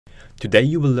Today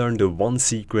you will learn the one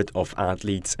secret of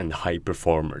athletes and high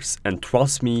performers. And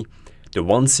trust me, the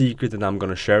one secret that I'm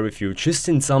gonna share with you just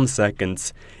in some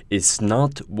seconds is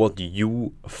not what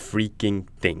you freaking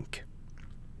think.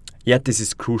 Yet this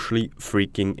is crucially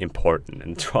freaking important.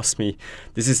 And trust me,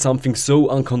 this is something so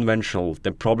unconventional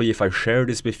that probably if I share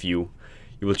this with you,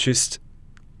 you will just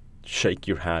shake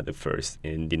your head at first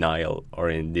in denial or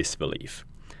in disbelief.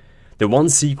 The one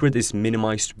secret is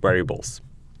minimized variables.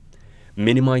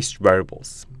 Minimized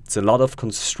variables. It's a lot of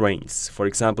constraints. For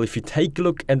example, if you take a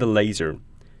look at a laser,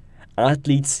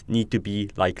 athletes need to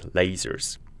be like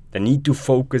lasers. They need to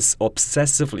focus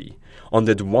obsessively on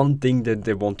that one thing that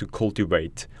they want to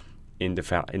cultivate in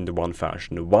the one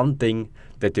fashion, the one thing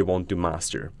that they want to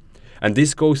master. And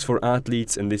this goes for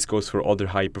athletes and this goes for other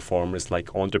high performers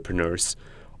like entrepreneurs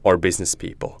or business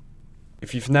people.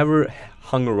 If you've never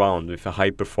hung around with a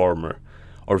high performer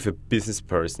or with a business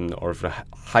person or with a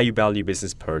high value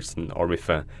business person or with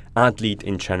an athlete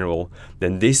in general,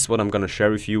 then this, what I'm going to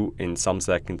share with you in some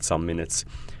seconds, some minutes,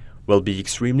 will be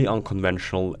extremely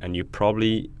unconventional and you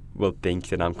probably will think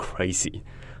that I'm crazy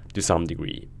to some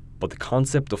degree. But the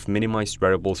concept of minimized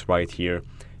variables right here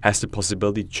has the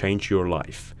possibility to change your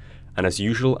life. And as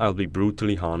usual, I'll be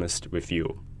brutally honest with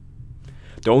you.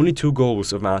 The only two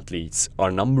goals of athletes are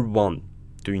number one,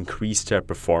 to increase their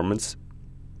performance,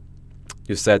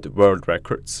 to set world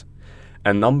records,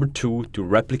 and number two, to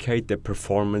replicate their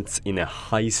performance in a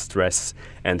high stress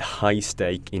and high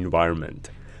stake environment,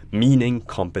 meaning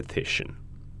competition.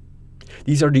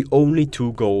 These are the only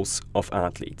two goals of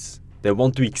athletes. They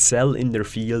want to excel in their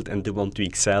field and they want to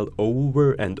excel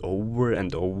over and over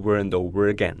and over and over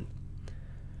again.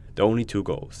 The only two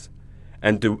goals.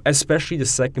 And especially the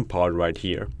second part right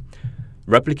here,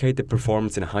 replicate the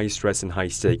performance in a high stress and high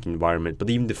stake environment. But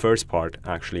even the first part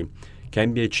actually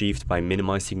can be achieved by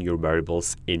minimizing your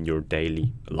variables in your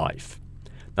daily life.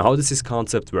 Now, how does this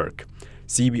concept work?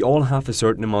 See, we all have a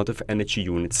certain amount of energy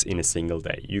units in a single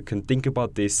day. You can think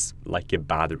about this like a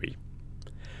battery.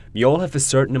 We all have a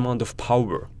certain amount of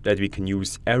power that we can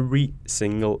use every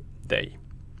single day.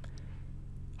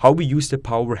 How we use the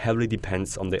power heavily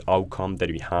depends on the outcome that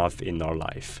we have in our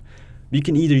life. We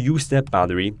can either use that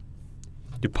battery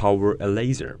to power a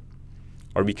laser,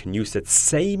 or we can use that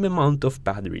same amount of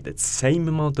battery, that same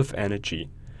amount of energy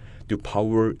to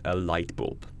power a light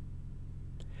bulb.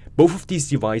 Both of these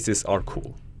devices are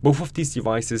cool. Both of these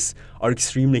devices are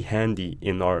extremely handy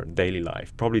in our daily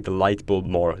life, probably the light bulb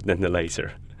more than the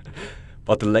laser.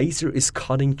 But the laser is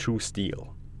cutting through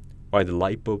steel, while the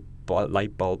light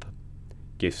bulb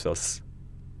gives us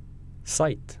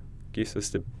sight, gives us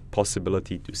the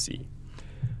possibility to see.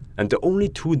 And the only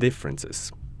two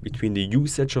differences between the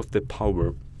usage of the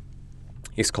power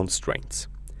is constraints.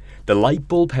 The light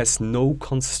bulb has no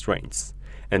constraints,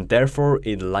 and therefore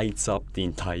it lights up the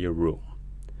entire room.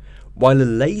 While a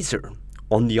laser,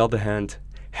 on the other hand,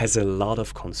 has a lot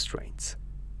of constraints.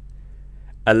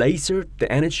 A laser,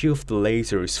 the energy of the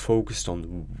laser is focused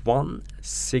on one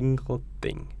single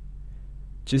thing.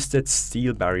 Just that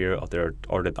steel barrier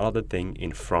or that other thing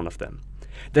in front of them.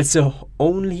 That's the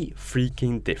only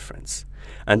freaking difference.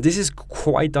 And this is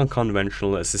quite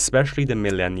unconventional, as especially the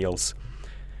millennials,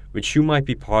 which you might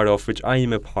be part of, which I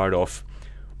am a part of.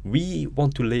 We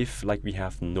want to live like we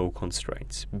have no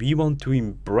constraints. We want to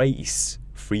embrace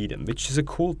freedom, which is a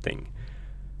cool thing.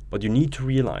 But you need to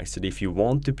realize that if you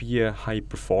want to be a high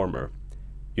performer,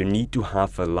 you need to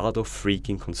have a lot of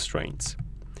freaking constraints.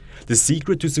 The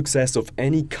secret to success of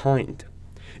any kind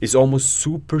is almost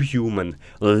superhuman,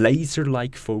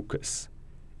 laser-like focus.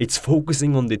 It's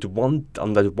focusing on that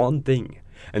one thing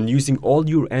and using all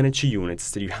your energy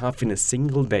units that you have in a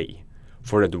single day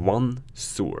for that one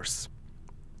source.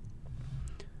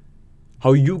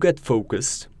 How you get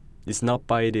focused is not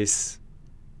by this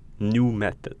new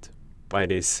method, by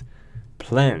this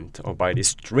plant or by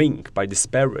this drink, by this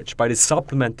beverage, by this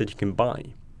supplement that you can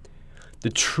buy. The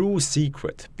true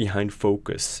secret behind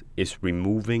focus is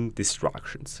removing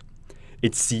distractions.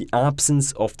 It's the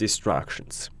absence of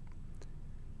distractions.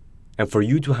 And for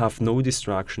you to have no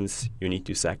distractions, you need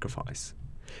to sacrifice.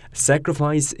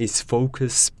 Sacrifice is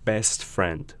focus's best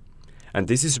friend. And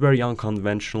this is very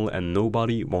unconventional and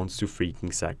nobody wants to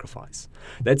freaking sacrifice.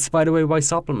 That's, by the way, why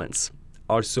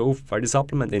why the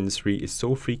supplement industry is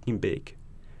so freaking big.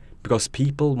 Because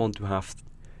people want to have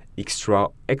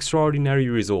extraordinary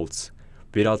results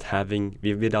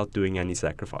without doing any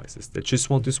sacrifices. They just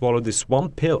want to swallow this one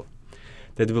pill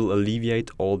that will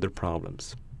alleviate all their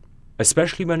problems.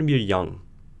 Especially when we are young,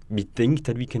 we think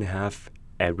that we can have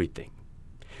everything.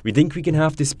 We think we can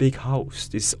have this big house,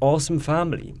 this awesome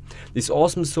family, this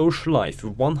awesome social life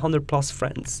with 100 plus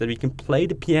friends, that we can play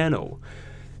the piano,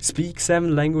 speak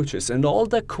 7 languages, and all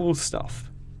that cool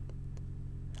stuff.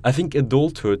 I think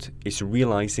adulthood is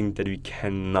realizing that we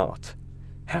cannot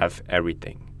have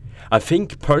everything. I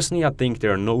think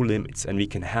there are no limits and we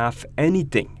can have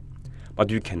anything,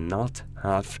 but we cannot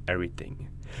have everything.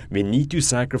 We need to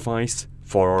sacrifice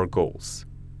for our goals.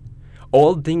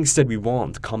 All things that we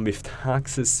want come with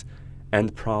taxes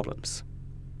and problems.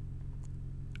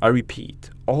 I repeat,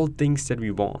 all things that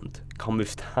we want come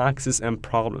with taxes and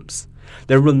problems.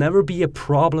 There will never be a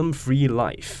problem-free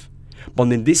life.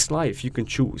 But in this life, you can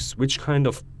choose which kind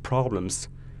of problems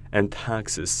and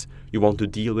taxes you want to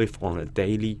deal with on a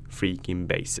daily freaking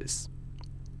basis.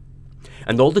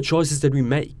 And all the choices that we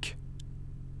make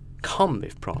come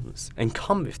with problems and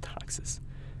come with taxes.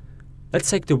 Let's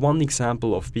take the one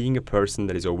example of being a person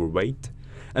that is overweight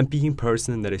and being a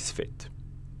person that is fit.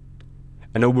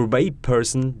 An overweight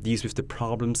person deals with the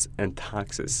problems and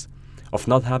taxes of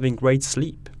not having great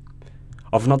sleep,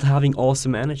 of not having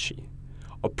awesome energy,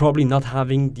 or probably not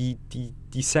having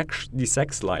the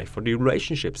sex life or the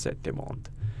relationships that they want.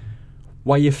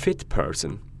 Why a fit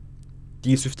person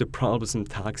deals with the problems and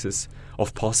taxes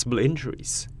of possible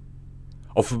injuries,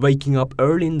 of waking up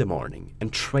early in the morning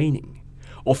and training,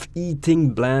 of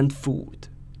eating bland food.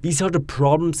 These are the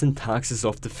problems and taxes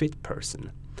of the fit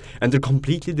person, and they're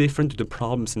completely different to the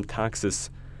problems and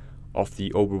taxes of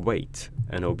the overweight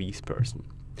and obese person.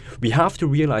 We have to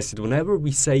realize that whenever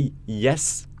we say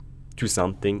yes to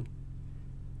something,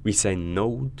 we say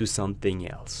no to something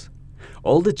else.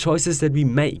 All the choices that we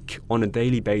make on a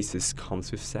daily basis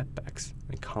comes with setbacks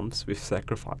and comes with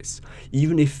sacrifice,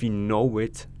 even if we know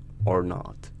it or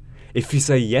not. If we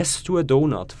say yes to a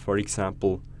donut, for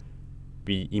example,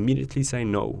 we immediately say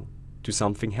no to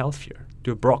something healthier,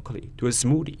 to a broccoli, to a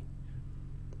smoothie.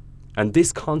 And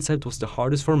this concept was the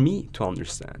hardest for me to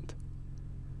understand.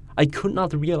 I could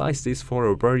not realize this for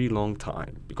a very long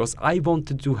time because I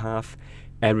wanted to have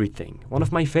everything. One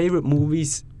of my favorite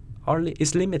movies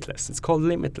is Limitless. It's called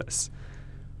Limitless.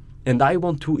 And I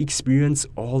want to experience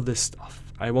all this stuff.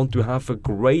 I want to have a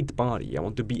great body. I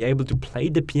want to be able to play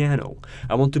the piano.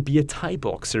 I want to be a Thai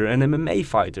boxer, an MMA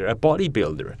fighter, a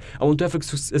bodybuilder. I want to have a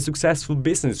successful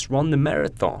business, run a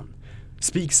marathon,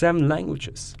 speak 7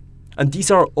 languages. And these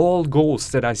are all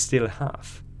goals that I still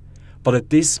have. But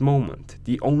at this moment,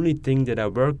 the only thing that I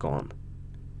work on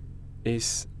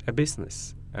is a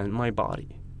business and my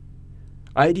body.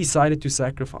 I decided to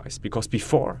sacrifice because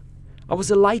before, I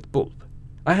was a light bulb.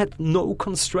 I had no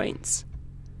constraints.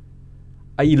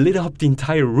 I lit up the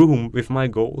entire room with my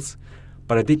goals,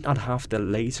 but I did not have the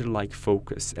laser-like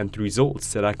focus and the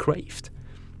results that I craved.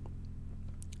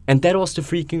 And that was the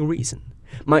freaking reason.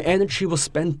 My energy was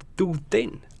spent too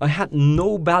thin. I had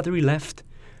no battery left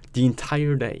the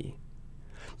entire day.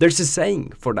 There's a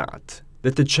saying for that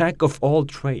the jack of all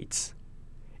trades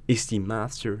is the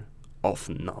master of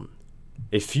none.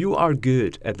 If you are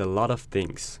good at a lot of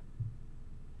things,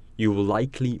 you will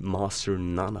likely master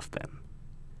none of them.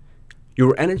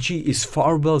 Your energy is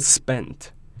far well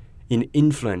spent in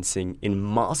influencing,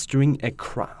 in mastering a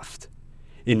craft,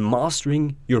 in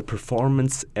mastering your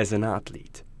performance as an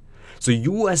athlete. So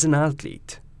you as an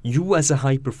athlete, you as a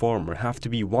high performer have to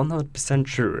be 100%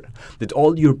 sure that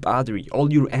all your battery,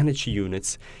 all your energy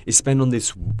units is spent on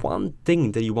this one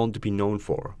thing that you want to be known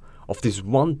for, of this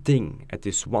one thing, at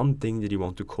this one thing that you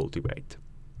want to cultivate.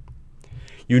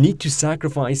 You need to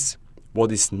sacrifice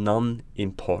what is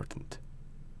non-important.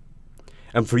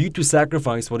 And for you to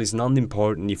sacrifice what is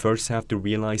non-important, you first have to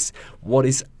realize what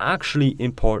is actually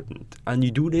important. And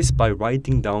you do this by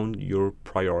writing down your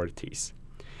priorities.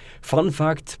 Fun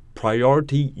fact,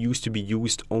 priority used to be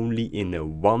used only in a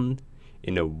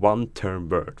one-term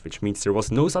word, which means there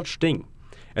was no such thing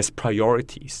as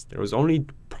priorities. There was only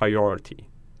priority.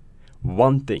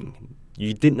 One thing.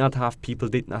 People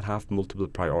did not have multiple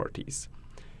priorities.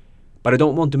 But I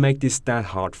don't want to make this that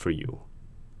hard for you.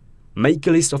 Make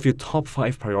a list of your top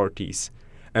 5 priorities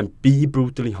and be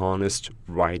brutally honest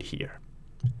right here.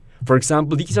 For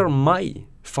example, these are my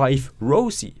 5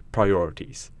 rosy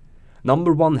priorities.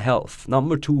 Number 1, health.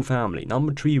 Number 2, family.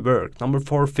 Number 3, work. Number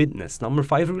 4, fitness. Number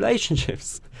 5,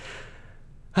 relationships.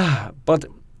 But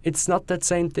it's not that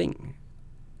same thing.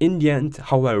 In the end,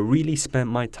 how I really spend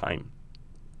my time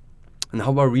and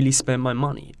how I really spend my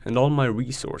money and all my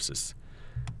resources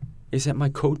is at my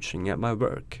coaching, at my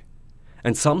work.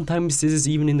 And sometimes this is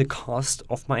even in the cost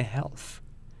of my health.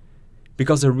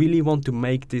 Because I really want to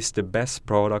make this the best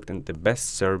product and the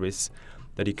best service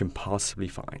that you can possibly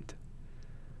find.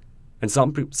 And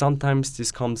sometimes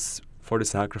this comes for the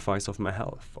sacrifice of my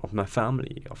health, of my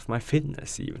family, of my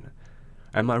fitness even,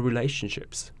 and my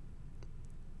relationships.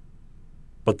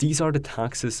 But these are the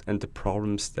taxes and the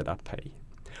problems that I pay.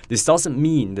 This doesn't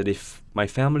mean that if my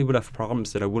family would have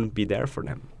problems that I wouldn't be there for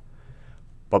them.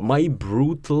 But my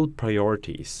brutal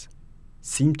priorities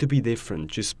seem to be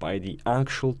different just by the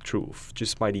actual truth,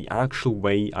 just by the actual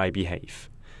way I behave.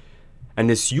 And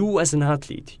as you as an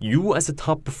athlete, you as a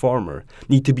top performer,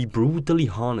 need to be brutally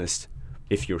honest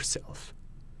with yourself.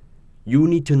 You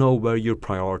need to know where your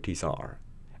priorities are.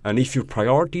 And if your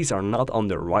priorities are not on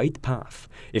the right path,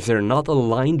 if they're not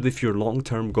aligned with your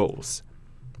long-term goals,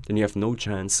 then you have no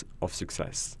chance of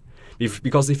success.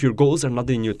 Because if your goals are not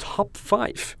in your top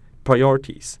 5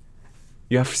 priorities,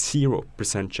 you have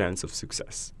 0% chance of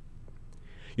success.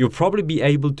 You'll probably be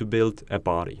able to build a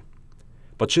body,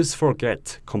 but just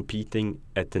forget competing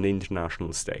at an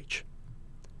international stage.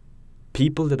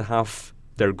 People that have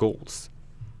their goals,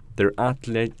 their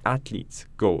athletes'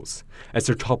 goals, as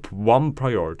their top 1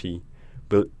 priority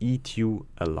will eat you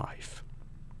alive.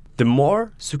 The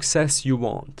more success you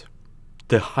want,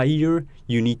 the higher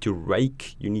you need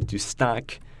to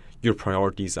stack your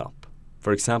priorities up.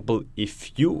 For example,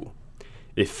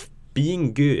 if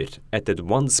being good at that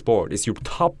one sport is your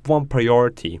top 1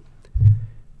 priority,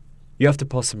 you have the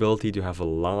possibility to have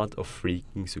a lot of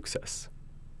freaking success.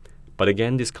 But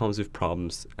again, this comes with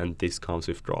problems and this comes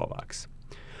with drawbacks.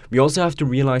 We also have to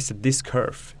realize that this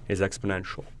curve is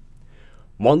exponential.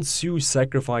 Once you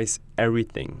sacrifice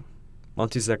everything for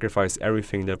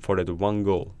that one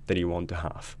goal that you want to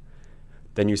have,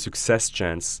 then your success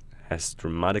chance has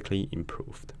dramatically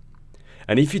improved.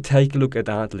 And if you take a look at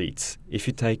athletes, if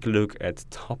you take a look at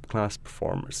top-class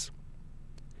performers,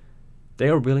 they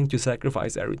are willing to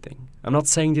sacrifice everything. I'm not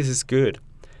saying this is good.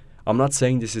 I'm not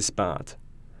saying this is bad.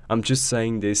 I'm just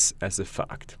saying this as a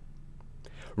fact.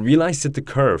 Realize that the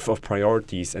curve of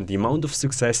priorities and the amount of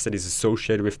success that is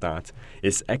associated with that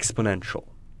is exponential.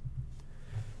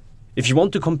 If you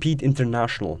want to compete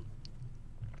international,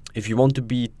 if you want to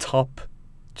be top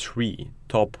 3,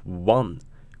 top 1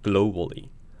 globally,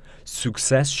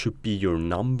 success should be your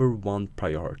number 1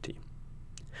 priority.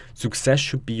 Success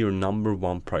should be your number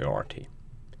 1 priority.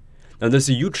 Now, there's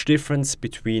a huge difference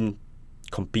between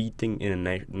competing in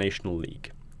a national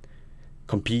league,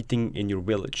 competing in your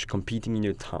village, competing in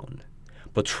your town.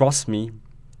 But trust me,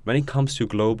 when it comes to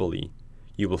globally,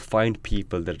 you will find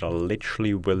people that are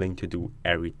literally willing to do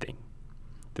everything.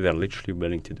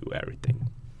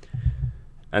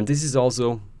 And this is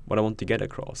also what I want to get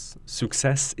across.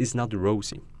 Success is not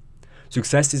rosy.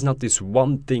 Success is not this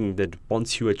one thing that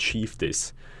once you achieve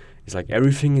this, it's like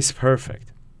everything is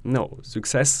perfect. No,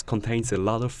 success contains a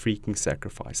lot of freaking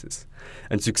sacrifices.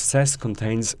 And success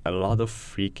contains a lot of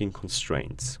freaking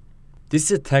constraints. This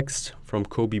is a text from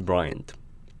Kobe Bryant,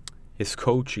 his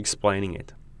coach explaining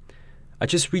it. I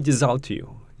just read this out to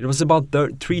you. It was about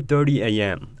 3:30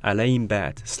 a.m. I lay in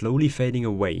bed, slowly fading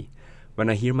away, when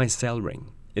I hear my cell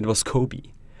ring. It was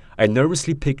Kobe. I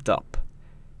nervously picked up.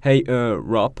 Hey,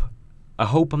 Rob, I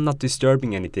hope I'm not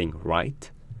disturbing anything,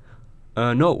 right?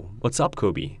 No, what's up,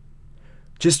 Kobe?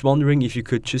 Just wondering if you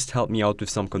could just help me out with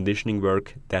some conditioning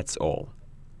work, that's all.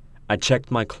 I checked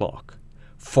my clock.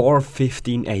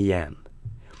 4:15 a.m.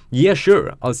 Yeah,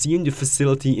 sure, I'll see you in the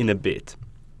facility in a bit.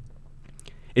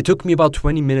 It took me about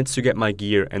 20 minutes to get my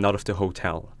gear and out of the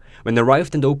hotel. When I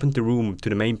arrived and opened the room to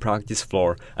the main practice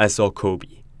floor, I saw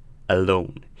Kobe.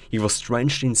 Alone. He was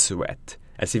drenched in sweat,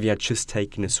 as if he had just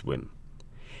taken a swim.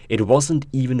 It wasn't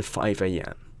even 5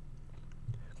 a.m.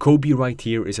 Kobe right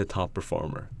here is a top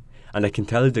performer. And I can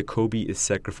tell you that Kobe is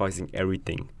sacrificing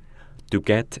everything to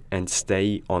get and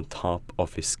stay on top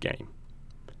of his game.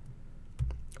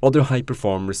 Other high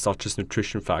performers such as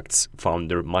Nutrition Facts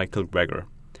founder Michael Greger.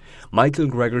 Michael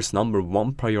Greger's number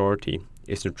 1 priority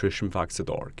is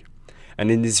nutritionfacts.org.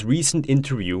 And in his recent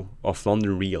interview of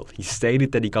London Real, he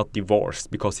stated that he got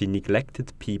divorced because he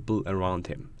neglected people around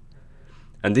him.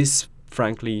 And this,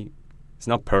 frankly, is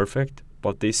not perfect,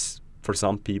 but this, for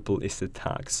some people, is the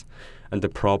tax and the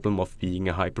problem of being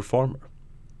a high performer.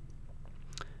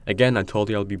 Again, I told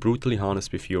you I'll be brutally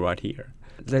honest with you right here.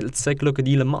 Let's take a look at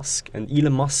Elon Musk. And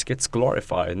Elon Musk gets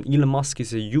glorified. And Elon Musk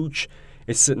is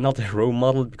it's not a role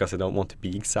model because I don't want to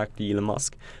be exactly Elon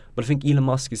Musk. But I think Elon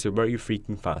Musk is a very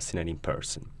freaking fascinating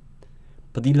person.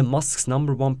 But Elon Musk's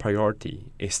number 1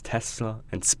 priority is Tesla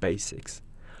and SpaceX,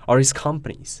 or his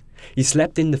companies. He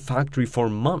slept in the factory for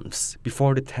months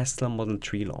before the Tesla Model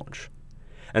 3 launch.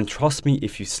 And trust me,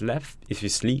 if you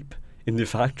sleep in the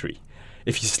factory,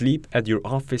 if you sleep at your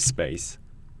office space,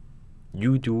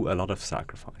 you do a lot of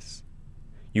sacrifice.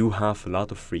 You have a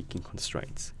lot of freaking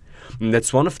constraints. And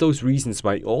that's one of those reasons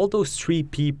why all those three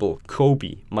people,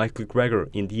 Kobe, Michael Greger,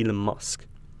 and Elon Musk,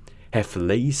 have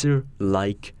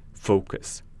laser-like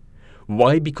focus.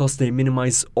 Why? Because they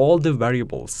minimize all the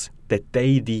variables that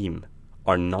they deem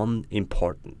are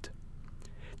non-important.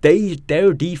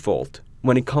 Their default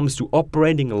when it comes to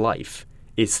operating a life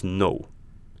is no.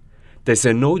 They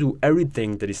say no to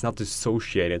everything that is not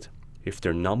associated with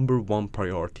their number one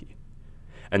priority.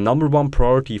 And number one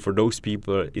priority for those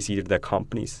people is either their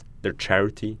companies, their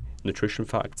charity, nutrition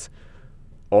facts,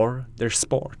 or their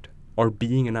sport, or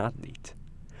being an athlete.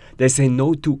 They say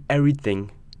no to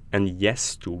everything and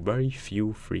yes to very few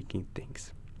freaking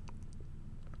things.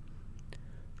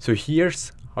 So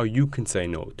here's how you can say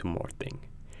no to more things.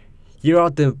 Here are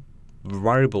the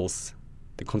variables,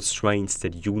 the constraints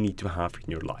that you need to have in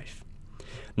your life.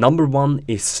 Number one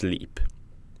is sleep.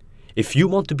 If you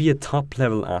want to be a top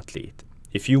level athlete,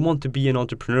 if you want to be an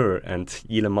entrepreneur, and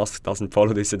Elon Musk doesn't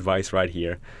follow this advice right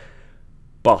here,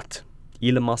 but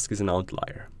Elon Musk is an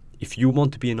outlier. If you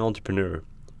want to be an entrepreneur,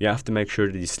 you have to make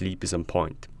sure that your sleep is on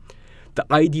point. The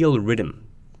ideal rhythm,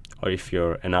 or if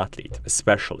you're an athlete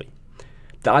especially,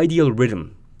 the ideal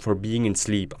rhythm for being in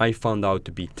sleep I found out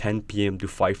to be 10 p.m. to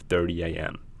 5:30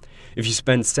 a.m. If you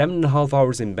spend 7.5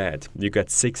 hours in bed, you get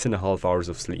 6.5 hours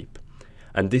of sleep.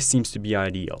 And this seems to be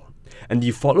ideal. And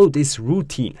you follow this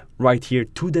routine right here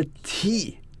to the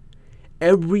T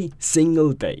every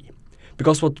single day.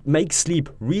 Because what makes sleep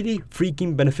really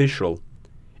freaking beneficial,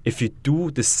 if you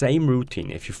do the same routine,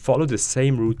 if you follow the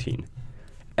same routine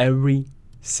every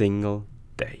single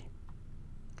day.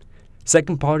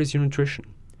 Second part is your nutrition.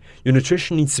 Your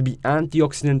nutrition needs to be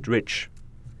antioxidant rich,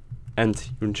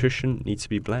 and your nutrition needs to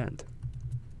be bland.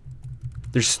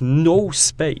 There's no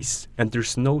space and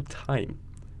there's no time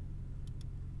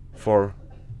for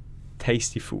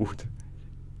tasty food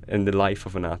in the life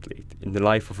of an athlete, in the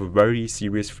life of a very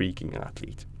serious freaking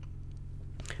athlete.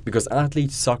 Because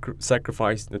athletes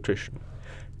sacrifice nutrition.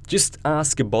 Just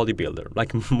ask a bodybuilder.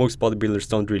 Like, most bodybuilders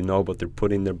don't really know what they're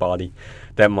putting in their body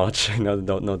that much. They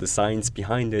don't know the science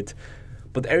behind it.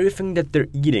 But everything that they're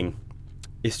eating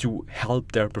is to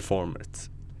help their performance.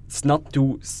 It's not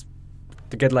to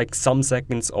get like some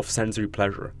seconds of sensory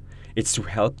pleasure. It's to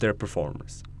help their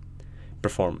performance.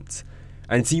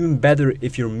 And it's even better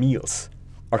if your meals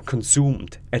are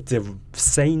consumed at the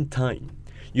same time.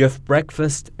 You have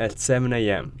breakfast at 7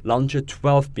 a.m., lunch at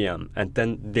 12 p.m., and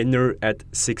then dinner at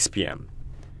 6 p.m.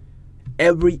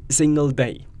 Every single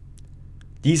day.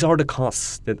 These are the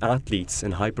costs that athletes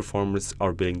and high performers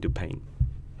are willing to pay.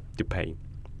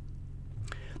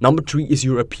 Number 3 is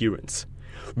your appearance.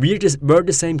 Wear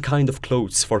the same kind of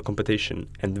clothes for competition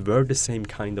and wear the same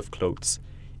kind of clothes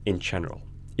in general.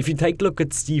 If you take a look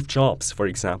at Steve Jobs, for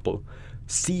example,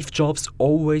 Steve Jobs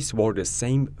always wore the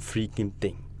same freaking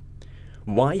thing.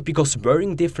 Why? Because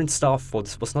wearing different stuff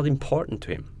was not important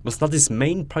to him, was not his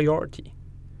main priority.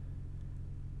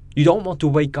 You don't want to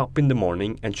wake up in the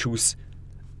morning and choose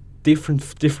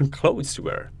different clothes to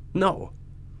wear. No.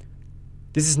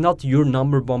 This is not your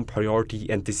number one priority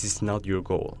and this is not your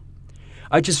goal.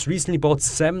 I just recently bought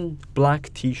 7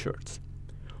 black t-shirts.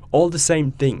 All the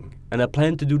same thing. And I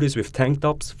plan to do this with tank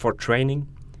tops for training,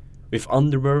 with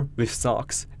underwear, with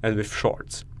socks, and with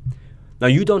shorts. Now,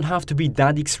 you don't have to be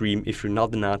that extreme if you're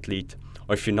not an athlete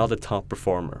or if you're not a top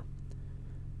performer.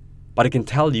 But I can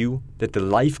tell you that the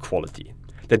life quality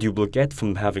that you will get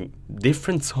from having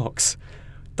different socks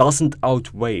doesn't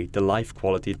outweigh the life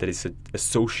quality that is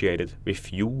associated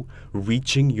with you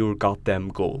reaching your goddamn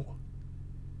goal.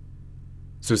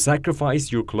 So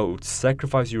sacrifice your clothes,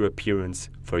 sacrifice your appearance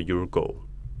for your goal.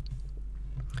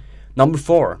 Number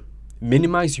 4,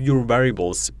 minimize your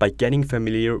variables by getting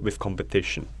familiar with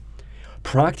competition.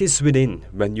 Practice within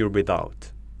when you're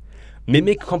without.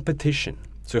 Mimic competition,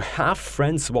 so have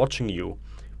friends watching you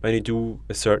when you do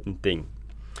a certain thing.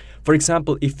 For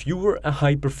example, if you were a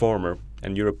high performer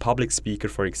and you're a public speaker,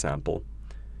 for example,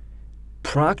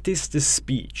 practice the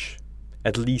speech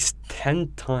at least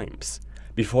 10 times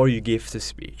before you give the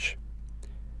speech.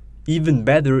 Even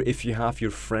better if you have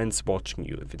your friends watching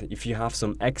you, if you have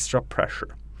some extra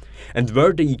pressure. And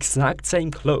wear the exact same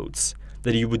clothes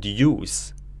that you would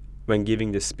use when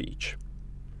giving the speech.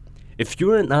 If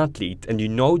you're an athlete and you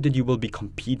know that you will be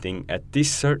competing at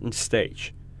this certain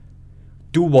stage,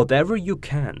 do whatever you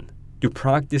can to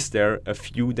practice there a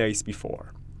few days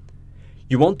before.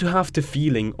 You want to have the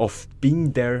feeling of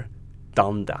being there,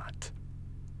 done that.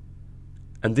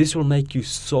 And this will make you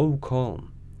so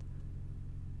calm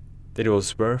that it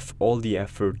was worth all the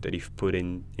effort that you've put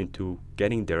into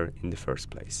getting there in the first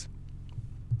place.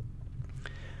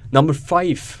 Number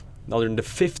 5, the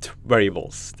 5th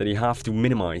variables that you have to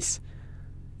minimize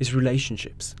is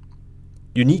relationships.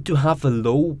 You need to have a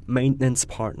low maintenance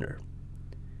partner.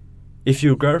 If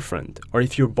your girlfriend or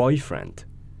if your boyfriend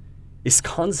is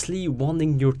constantly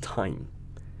wanting your time,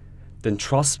 then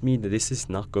trust me that this is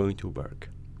not going to work.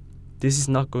 This is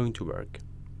not going to work.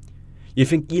 You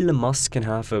think Elon Musk can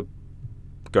have a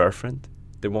girlfriend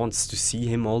that wants to see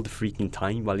him all the freaking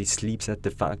time while he sleeps at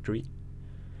the factory?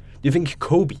 Do you think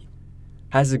Kobe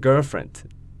has a girlfriend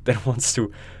that wants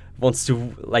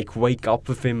to like wake up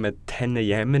with him at 10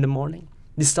 a.m. in the morning?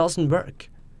 This doesn't work.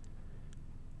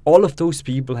 All of those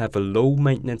people have a low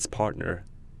maintenance partner.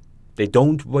 They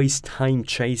don't waste time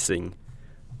chasing,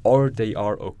 or they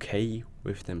are okay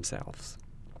with themselves.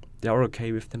 They are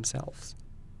okay with themselves.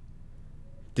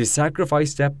 They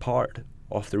sacrifice that part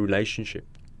of the relationship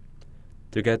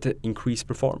to get the increased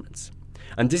performance.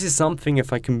 And this is something,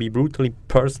 if I can be brutally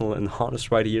personal and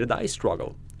honest right here, that I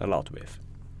struggle a lot with.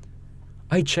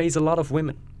 I chase a lot of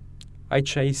women. I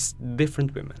chase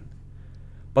different women.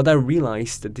 But I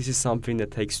realized that this is something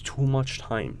that takes too much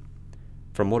time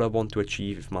from what I want to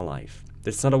achieve in my life.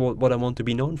 That's not what I want to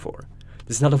be known for.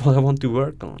 That's not what I want to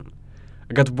work on.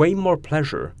 I got way more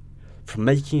pleasure from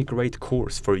making a great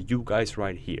course for you guys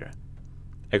right here.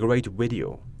 A great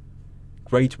video.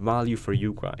 Great value for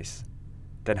you guys.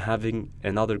 Than having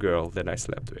another girl that I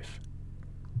slept with.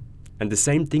 And the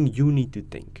same thing you need to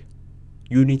think.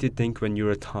 You need to think when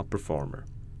you're a top performer.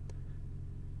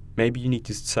 Maybe you need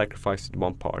to sacrifice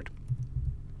one part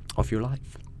of your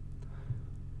life.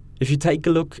 If you take a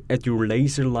look at your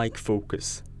laser-like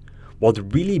focus,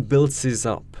 what really builds this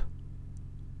up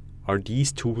are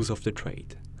these tools of the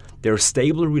trade. They're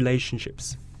stable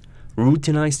relationships,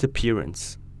 routinized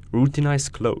appearance,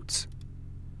 routinized clothes,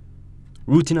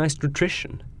 routinized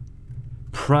nutrition,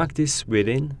 practice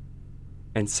within,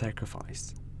 and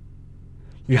sacrifice.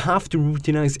 You have to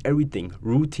routinize everything.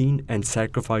 Routine and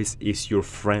sacrifice is your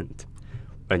friend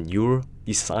when you're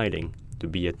deciding to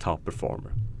be a top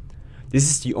performer. This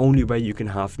is the only way you can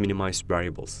have minimized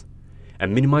variables.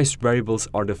 And minimized variables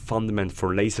are the fundament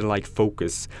for laser-like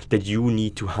focus that you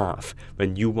need to have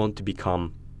when you want to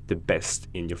become the best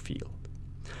in your field.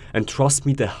 And trust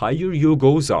me, the higher your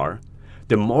goals are,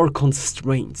 the more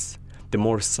constraints, the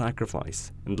more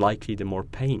sacrifice, and likely the more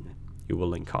pain you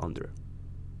will encounter.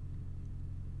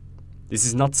 This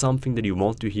is not something that you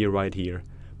want to hear right here,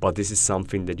 but this is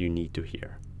something that you need to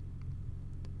hear.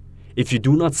 If you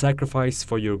do not sacrifice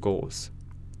for your goals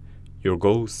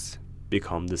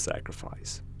become the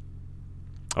sacrifice.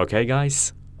 Okay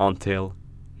guys, until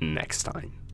next time.